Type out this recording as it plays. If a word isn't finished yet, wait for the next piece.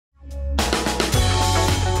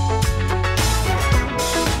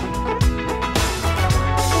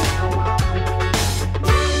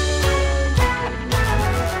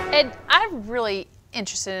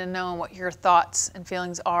interested in knowing what your thoughts and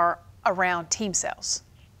feelings are around team sales.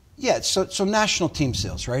 Yeah, so national team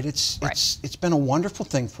sales, right? It's been a wonderful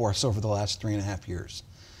thing for us over the last 3.5 years.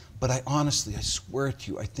 But I honestly, I swear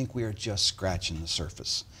to you, I think we are just scratching the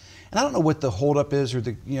surface. And I don't know what the holdup is, or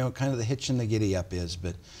the kind of the hitch in the giddy up is,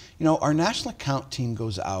 but our national account team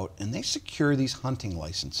goes out and they secure these hunting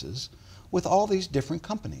licenses with all these different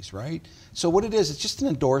companies, right? So what it is, it's just an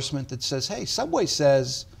endorsement that says, hey, Subway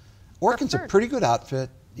says Orkin's a pretty good outfit.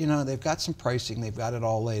 They've got some pricing, they've got it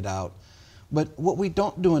all laid out. But what we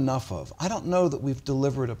don't do enough of, I don't know that we've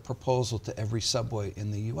delivered a proposal to every Subway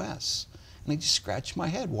in the U.S. And I just scratch my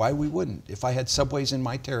head why we wouldn't. If I had Subways in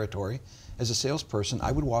my territory as a salesperson,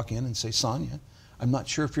 I would walk in and say, Sonia, I'm not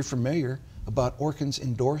sure if you're familiar about Orkin's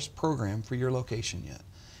endorsed program for your location yet.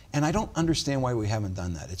 And I don't understand why we haven't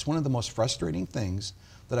done that. It's one of the most frustrating things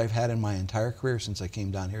that I've had in my entire career since I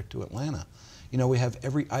came down here to Atlanta. We have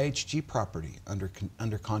every IHG property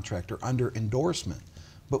under contract or under endorsement,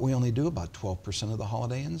 but we only do about 12% of the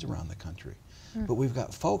Holiday Inns around the country. But we've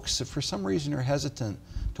got folks that for some reason are hesitant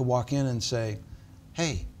to walk in and say,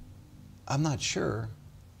 hey, I'm not sure,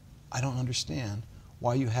 I don't understand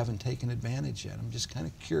why you haven't taken advantage yet. I'm just kind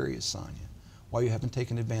of curious, Sonia, why you haven't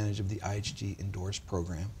taken advantage of the IHG endorsed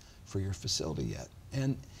program for your facility yet.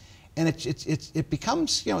 And it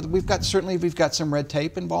becomes, we've got some red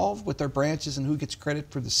tape involved with our branches and who gets credit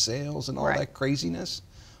for the sales and all that craziness.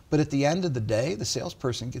 But at the end of the day, the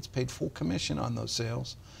salesperson gets paid full commission on those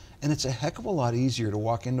sales. And it's a heck of a lot easier to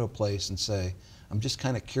walk into a place and say, I'm just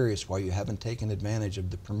kind of curious why you haven't taken advantage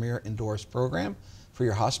of the premier endorsed program for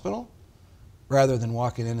your hospital, rather than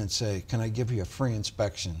walking in and say, can I give you a free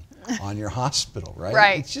inspection on your hospital, right?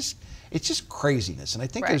 Right. It's just craziness. And I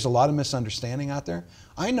think there's a lot of misunderstanding out there.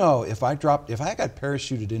 I know if I got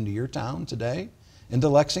parachuted into your town today, into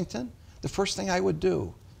Lexington, the first thing I would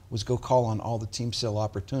do was go call on all the team sale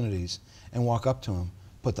opportunities and walk up to them,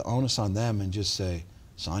 put the onus on them and just say,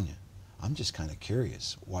 Sonia, I'm just kind of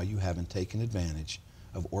curious why you haven't taken advantage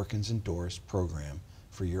of Orkin's endorsed program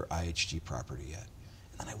for your IHG property yet.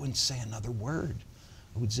 And then I wouldn't say another word.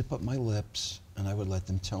 I would zip up my lips and I would let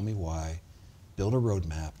them tell me why, build a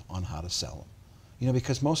roadmap on how to sell them.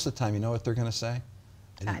 Because most of the time, you know what they're going to say?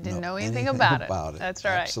 I didn't know anything about it. That's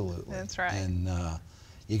right. Absolutely. That's right. And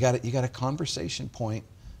you got a conversation point.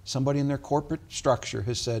 Somebody in their corporate structure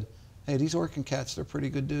has said, hey, these Orkin cats, they're pretty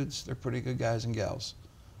good dudes. They're pretty good guys and gals.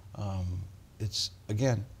 It's,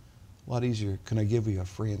 again, a lot easier. Can I give you a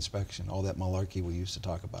free inspection? All that malarkey we used to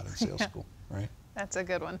talk about in sales school, right? That's a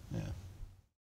good one. Yeah.